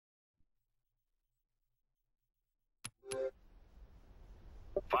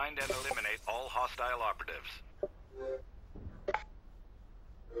Find and eliminate all hostile operatives.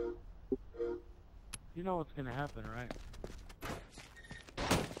 You know what's gonna happen, right?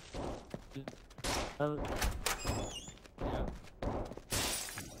 Yeah.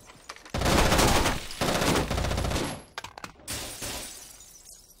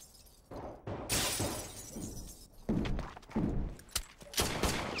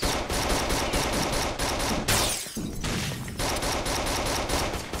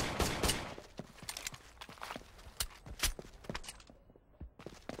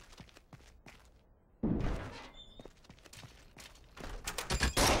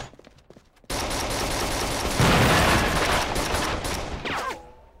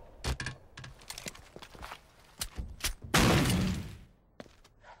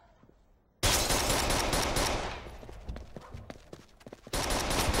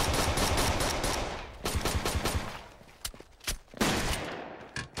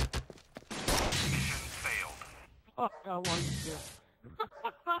 Fuck, I want to.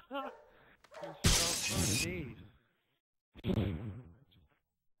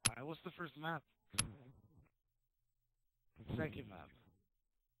 Alright, what's the first map? Second map.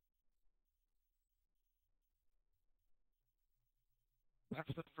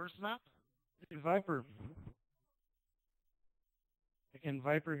 That's the first map? Viper. Again,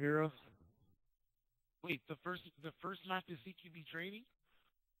 Viper Heroes. Wait, the first map is CQB training?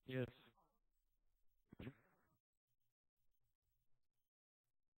 Yes.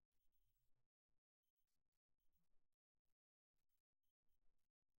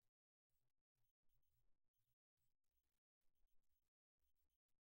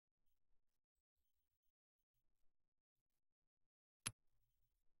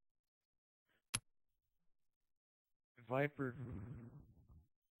 Viper.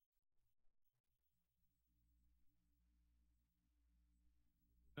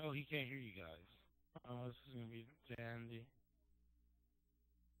 No, he can't hear you guys. Oh, this is gonna be dandy.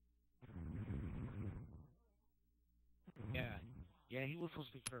 Yeah, he was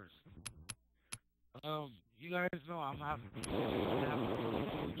supposed to be first. You guys know I'm having to go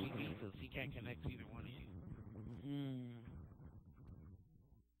to GG because he can't connect to either one of you.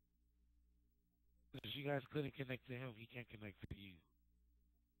 If you guys couldn't connect to him, he can't connect to you.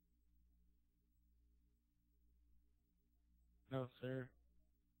 No, sir.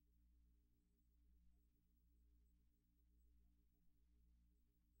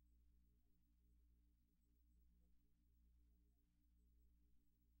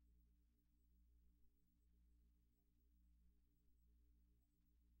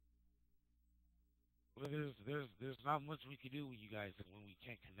 Well, there's not much we can do with you guys when we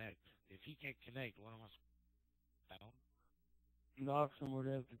can't connect. If he can't connect, one of us down. The auction would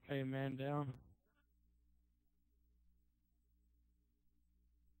have to pay a man down.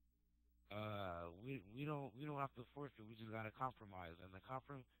 We don't have to forfeit. We just gotta compromise, and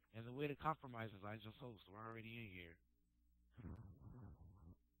the way to compromise is I just host. We're already in here.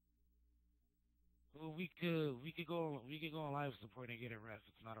 Well, we could go on live support and get a ref.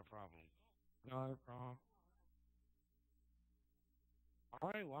 It's not a problem. Not a problem. All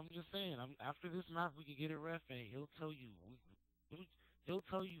right. Well, I'm just saying. After this map, we could get a ref, and he'll tell you. He'll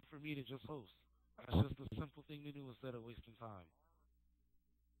tell you for me to just host. That's just a simple thing to do instead of wasting time.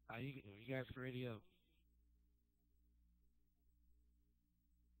 You guys ready up?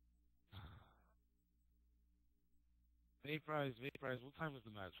 Vaporize. What time is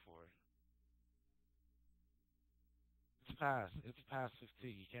the match for? It's past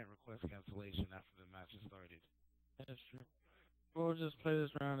 15. You can't request cancellation after the match has started. That's true. We'll just play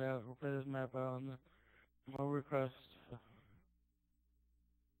this round out. We'll play this map out, and then we'll request.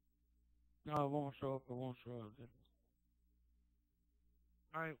 No, it won't show up. It won't show up.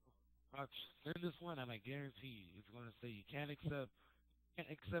 All right, watch. Send this one, and I guarantee you, it's going to say you can't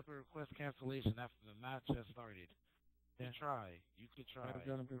accept a request cancellation after the match has started. Then try. You could try. I've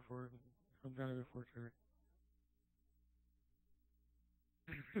done it before. Sure.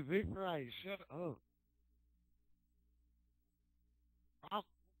 Vaporize, shut up.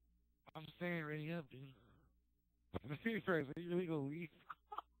 I'm staying ready up, dude. Vaporize, are you really gonna leave?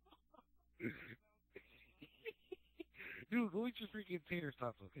 Dude, go eat your freaking tater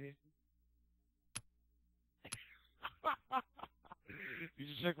tots, okay? Did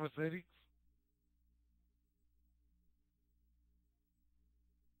you check my settings?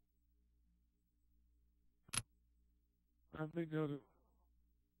 I think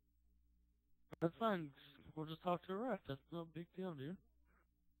that's fine. We'll just talk to a ref. That's no big deal, dude.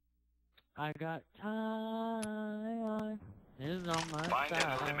 I got time. It's on my Find side.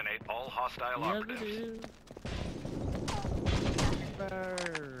 and eliminate all hostile operatives.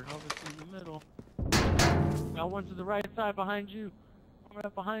 bear. Obviously in the middle. Got one to the right side behind you.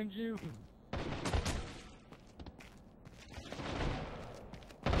 Right behind you.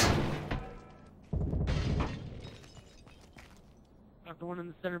 Got the one in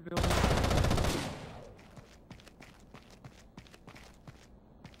the center building.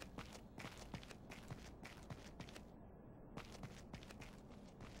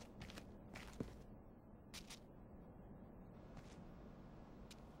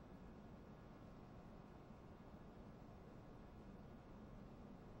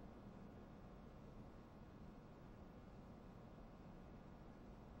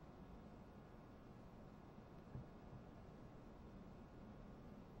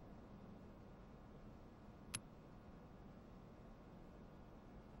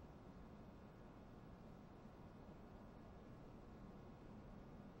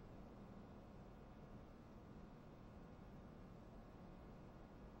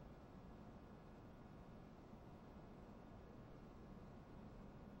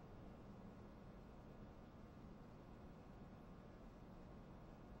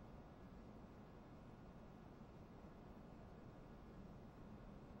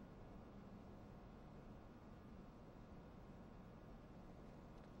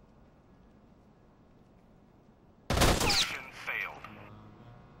 Mission failed.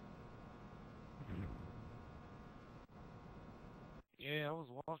 Yeah, I was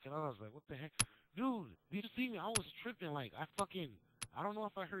walking. I was like, what the heck? Dude, did you see me? I was tripping. Like, I don't know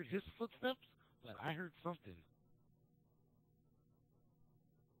if I heard his footsteps, but I heard something.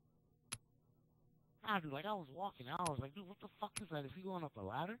 Nah, dude, like, I was walking. I was like, dude, what the fuck is that? Is he going up a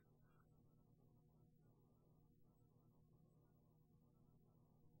ladder?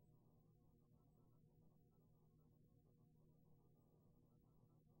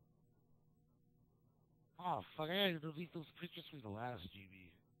 Oh, fuck, I gotta delete those pictures from the last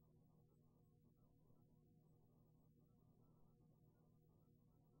GB.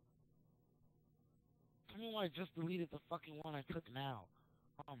 Tell me why I just deleted the fucking one I took now.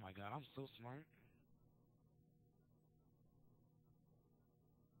 Oh my god, I'm so smart.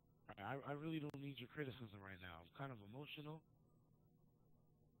 I really don't need your criticism right now. I'm kind of emotional.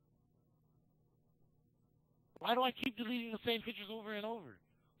 Why do I keep deleting the same pictures over and over?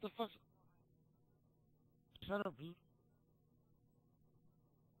 What the fuck? Shut up, dude.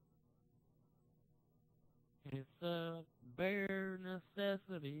 It's a bare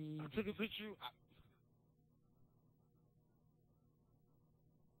necessity. I took a picture.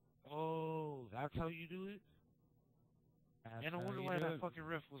 Oh, that's how you do it? And I wonder why that fucking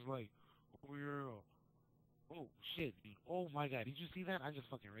ref was like, oh, oh, shit, dude. Oh, my God. Did you see that? I just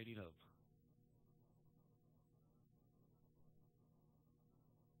fucking readied up.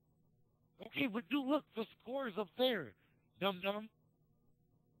 Okay, but dude, look, the score is up there. Dum-dum.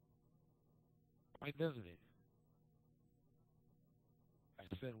 Why doesn't it? I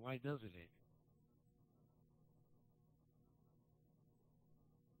said, why doesn't it?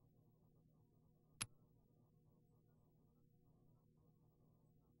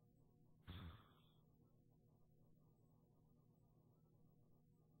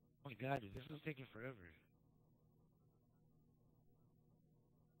 Oh my God, dude, this is taking forever.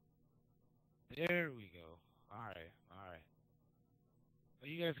 There we go. Alright, alright.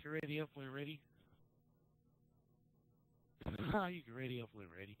 Well, you guys can ready up when ready. You can ready up when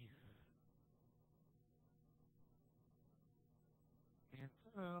ready.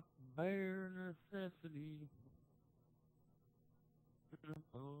 It's a bare necessity.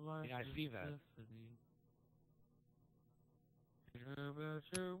 Yeah, I see that. About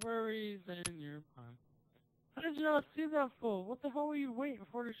your worries and your pine. How did you not see that fool? What the hell were you waiting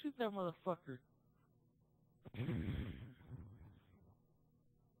for to shoot that motherfucker?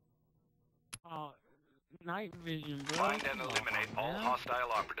 Oh, night vision, bro. Find and eliminate all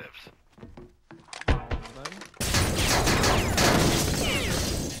hostile operatives. Come on, buddy.